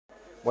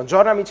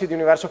Buongiorno amici di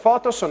Universo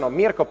Foto, sono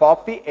Mirko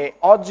Poppi e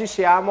oggi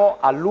siamo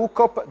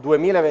all'UCOP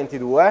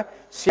 2022,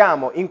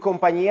 siamo in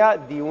compagnia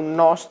di un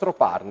nostro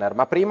partner,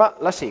 ma prima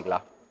la sigla.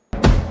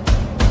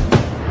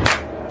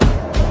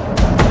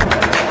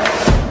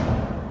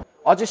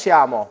 Oggi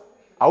siamo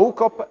a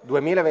UCOP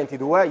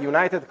 2022,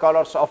 United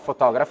Colors of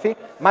Photography,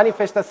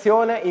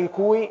 manifestazione in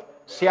cui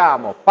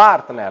siamo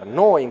partner,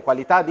 noi in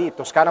qualità di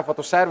Toscana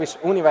Fotoservice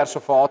Universo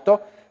Foto,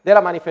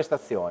 della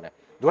manifestazione.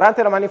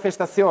 Durante la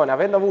manifestazione,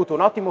 avendo avuto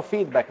un ottimo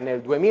feedback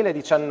nel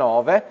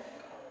 2019,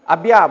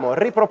 abbiamo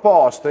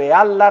riproposto e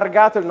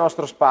allargato il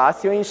nostro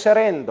spazio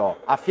inserendo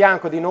a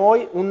fianco di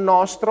noi un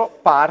nostro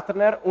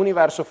partner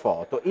Universo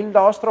Foto, il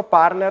nostro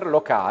partner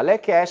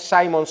locale che è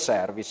Simon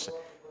Service.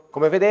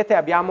 Come vedete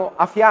abbiamo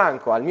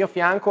al mio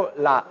fianco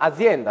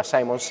l'azienda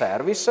Simon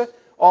Service,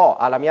 ho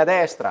alla mia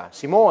destra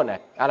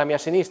Simone, alla mia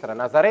sinistra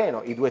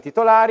Nazareno, i due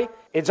titolari,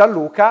 e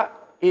Gianluca,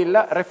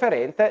 il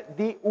referente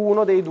di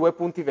uno dei due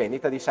punti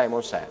vendita di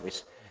Simon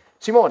Service.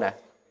 Simone,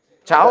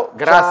 ciao,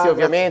 grazie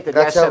ovviamente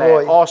grazie di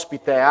essere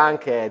ospite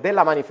anche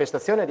della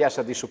manifestazione e di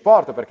essere di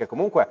supporto, perché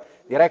comunque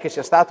direi che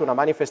sia stata una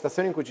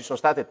manifestazione in cui ci sono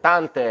state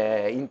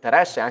tante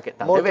interesse e anche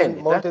tante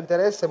vendite. Molto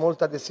interesse,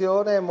 molta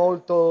adesione,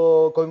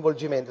 molto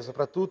coinvolgimento,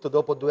 soprattutto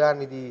dopo 2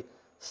 anni di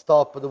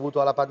stop dovuto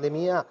alla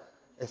pandemia.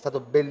 È stato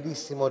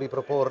bellissimo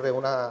riproporre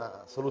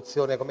una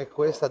soluzione come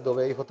questa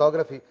dove i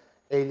fotografi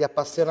e gli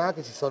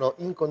appassionati si sono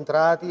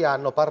incontrati,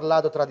 hanno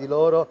parlato tra di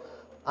loro,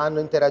 hanno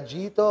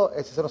interagito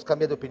e si sono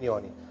scambiati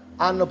opinioni.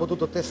 Hanno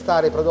potuto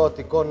testare i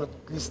prodotti con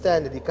gli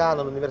stand di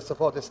Canon, Universo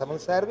Foto e Simon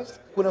Service.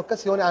 In alcune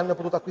occasioni hanno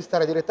potuto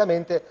acquistare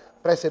direttamente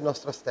presso il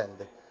nostro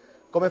stand.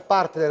 Come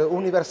partner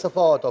Universo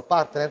Foto,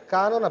 partner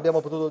Canon,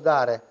 abbiamo potuto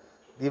dare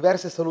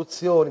diverse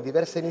soluzioni,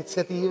 diverse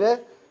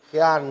iniziative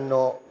che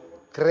hanno,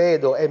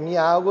 credo e mi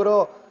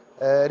auguro,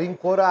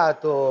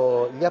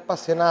 rincuorato gli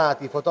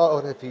appassionati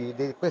fotografi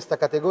di questa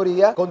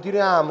categoria.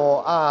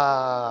 Continuiamo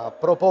a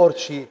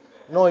proporci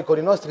noi con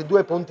i nostri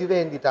 2 punti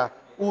vendita,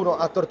 uno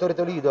a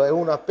Tortoreto e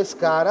uno a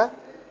Pescara,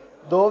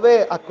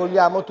 dove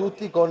accogliamo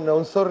tutti con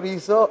un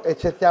sorriso e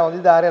cerchiamo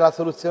di dare la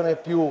soluzione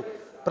più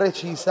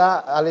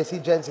precisa alle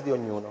esigenze di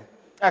ognuno.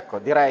 Ecco,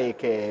 direi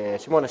che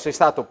Simone sei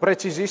stato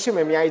precisissimo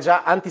e mi hai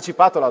già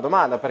anticipato la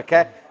domanda,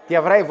 perché ti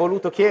avrei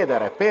voluto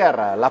chiedere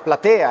per la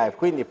platea e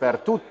quindi per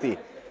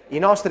tutti i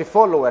nostri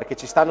follower che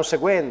ci stanno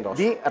seguendo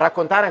di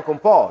raccontare anche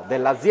un po'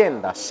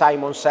 dell'azienda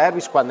Simon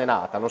Service quando è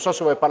nata. Non so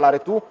se vuoi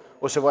parlare tu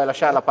o se vuoi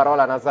lasciare la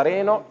parola a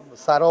Nazareno.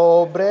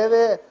 Sarò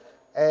breve.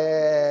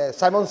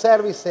 Simon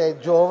Service è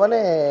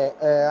giovane,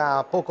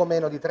 ha poco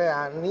meno di 3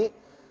 anni,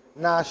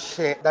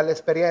 nasce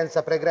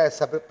dall'esperienza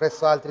pregressa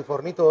presso altri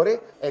fornitori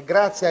e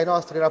grazie ai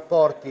nostri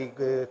rapporti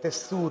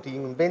tessuti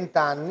in 20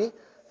 anni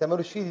siamo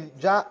riusciti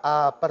già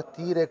a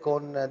partire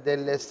con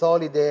delle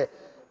solide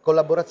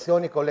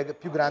collaborazioni con le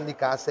più grandi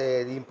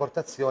case di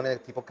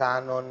importazione tipo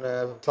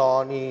Canon,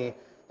 Sony,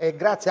 e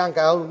grazie anche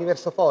a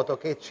Universo Foto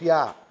che ci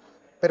ha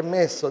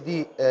permesso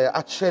di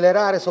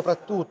accelerare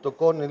soprattutto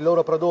con i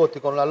loro prodotti,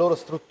 con la loro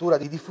struttura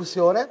di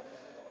diffusione,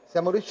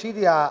 siamo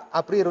riusciti a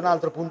aprire un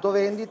altro punto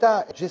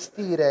vendita,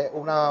 gestire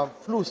un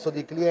flusso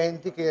di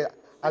clienti che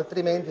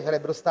altrimenti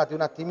sarebbero stati un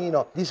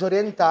attimino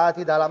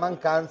disorientati dalla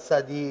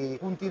mancanza di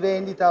punti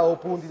vendita o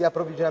punti di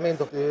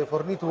approvvigionamento di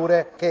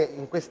forniture che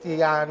in questi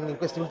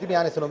ultimi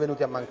anni sono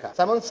venuti a mancare.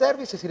 Simon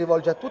Service si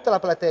rivolge a tutta la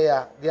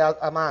platea di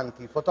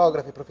amanti,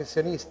 fotografi,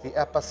 professionisti e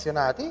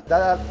appassionati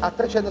a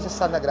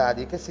 360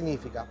 gradi, che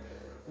significa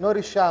noi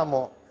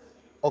riusciamo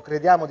o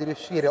crediamo di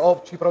riuscire o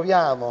ci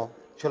proviamo,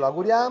 ce lo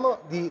auguriamo,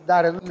 di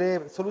dare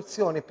le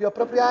soluzioni più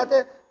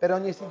appropriate per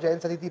ogni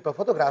esigenza di tipo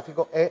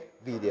fotografico e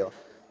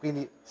video.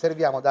 Quindi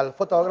serviamo dal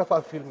fotografo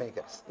al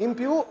filmmaker. In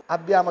più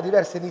abbiamo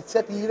diverse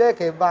iniziative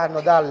che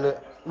vanno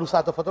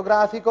dall'usato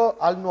fotografico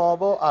al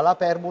nuovo, alla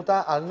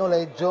permuta, al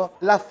noleggio,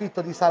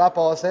 l'affitto di sala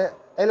pose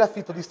e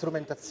l'affitto di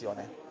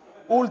strumentazione.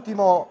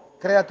 Ultimo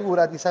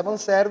creatura di Simon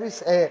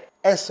Service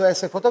è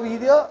SOS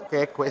Fotovideo, che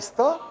è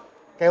questo,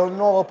 che è un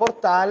nuovo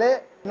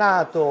portale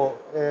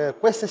nato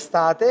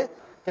quest'estate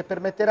che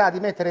permetterà di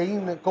mettere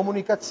in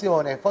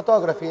comunicazione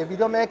fotografi e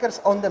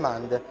videomakers on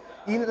demand,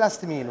 in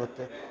last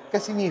minute, che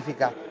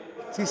significa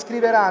si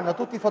iscriveranno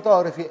tutti i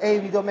fotografi e i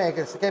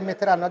videomakers che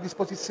metteranno a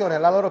disposizione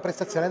la loro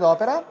prestazione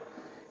d'opera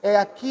e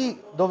a chi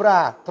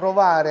dovrà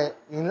trovare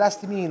in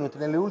last minute,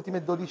 nelle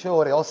ultime 12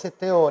 ore o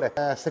 7 ore,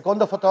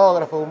 secondo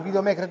fotografo o un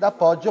videomaker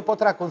d'appoggio,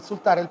 potrà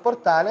consultare il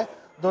portale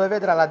dove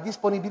vedrà la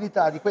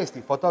disponibilità di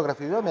questi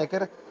fotografi e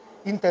videomaker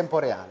in tempo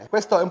reale.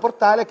 Questo è un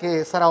portale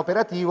che sarà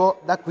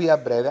operativo da qui a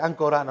breve,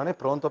 ancora non è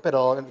pronto,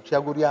 però ci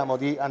auguriamo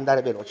di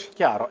andare veloci.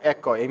 Chiaro,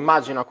 ecco,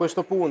 immagino a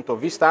questo punto,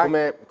 vista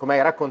come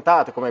hai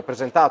raccontato, come hai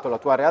presentato la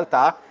tua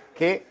realtà,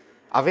 che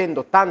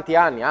avendo tanti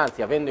anni,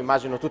 anzi avendo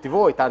immagino tutti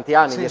voi tanti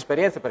anni di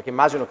esperienza, perché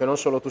immagino che non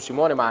solo tu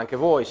Simone ma anche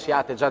voi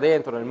siate già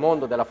dentro nel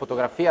mondo della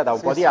fotografia da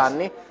un po' di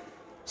anni,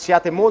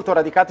 siate molto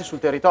radicati sul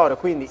territorio,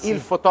 quindi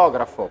il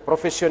fotografo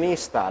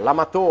professionista,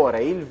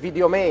 l'amatore, il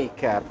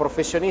videomaker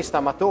professionista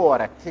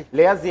amatore,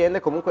 le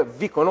aziende comunque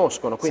vi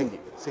conoscono. Quindi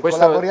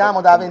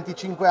collaboriamo da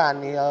 25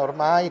 anni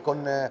ormai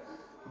con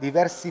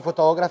diversi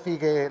fotografi,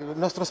 che il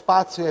nostro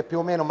spazio è più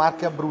o meno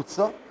Marche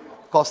Abruzzo,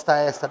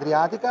 costa est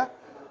Adriatica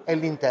e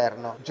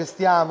l'interno.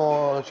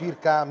 Gestiamo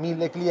circa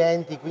 1000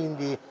 clienti,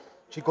 quindi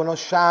ci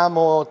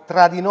conosciamo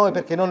tra di noi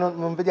perché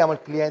non vediamo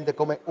il cliente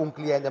come un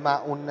cliente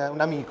ma un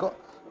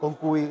amico con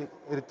cui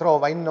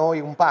ritrova in noi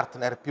un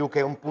partner più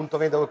che un punto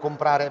vendita dove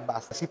comprare e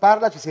basta. Si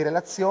parla, ci si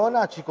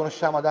relaziona, ci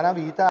conosciamo da una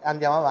vita e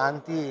andiamo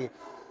avanti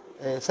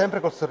sempre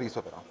col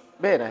sorriso però.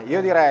 Bene, io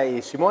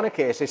direi Simone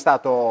che sei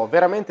stato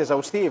veramente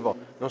esaustivo,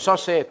 non so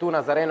se tu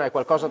Nazareno hai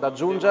qualcosa da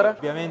aggiungere.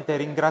 Ovviamente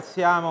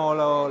ringraziamo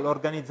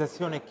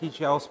l'organizzazione e chi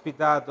ci ha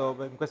ospitato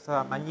in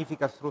questa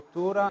magnifica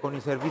struttura con i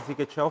servizi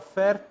che ci ha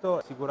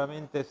offerto,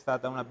 sicuramente è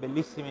stata una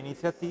bellissima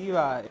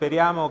iniziativa,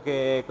 speriamo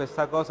che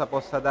questa cosa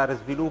possa dare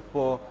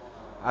sviluppo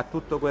a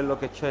tutto quello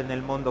che c'è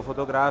nel mondo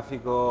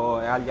fotografico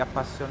e agli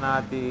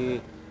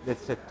appassionati del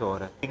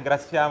settore.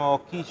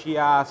 Ringraziamo chi ci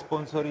ha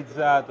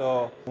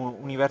sponsorizzato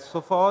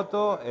Universo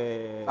Foto,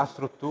 la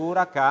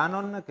struttura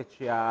Canon che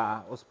ci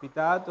ha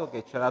ospitato,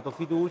 che ci ha dato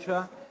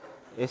fiducia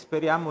e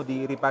speriamo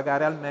di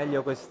ripagare al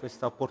meglio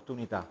questa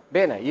opportunità.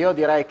 Bene, io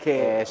direi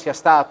che sia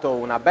stata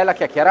una bella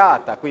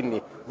chiacchierata,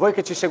 quindi voi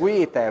che ci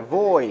seguite,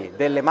 voi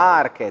delle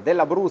Marche,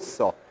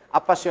 dell'Abruzzo,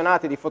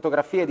 appassionati di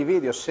fotografie e di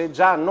video, se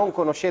già non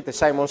conoscete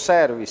Simon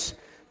Service,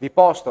 vi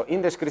posto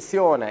in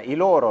descrizione i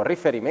loro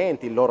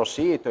riferimenti, il loro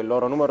sito, il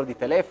loro numero di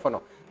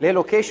telefono, le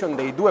location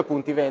dei 2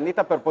 punti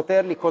vendita per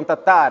poterli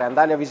contattare,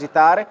 andarli a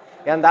visitare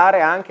e andare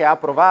anche a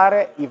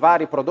provare i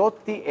vari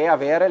prodotti e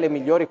avere le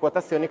migliori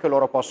quotazioni che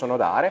loro possono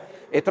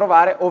dare e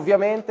trovare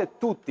ovviamente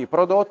tutti i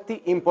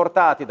prodotti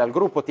importati dal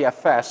gruppo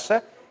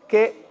TFS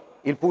che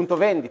i punti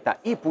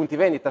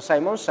vendita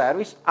Simon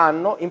Service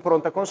hanno in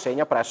pronta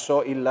consegna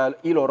presso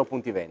i loro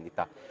punti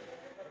vendita.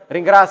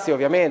 Ringrazio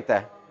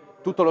ovviamente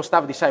tutto lo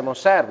staff di Simon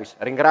Service,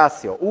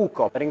 ringrazio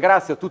UCOP,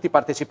 ringrazio tutti i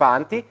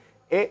partecipanti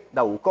e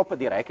da UCOP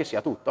direi che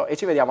sia tutto e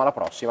ci vediamo alla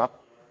prossima.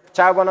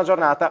 Ciao, buona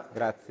giornata.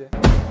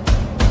 Grazie.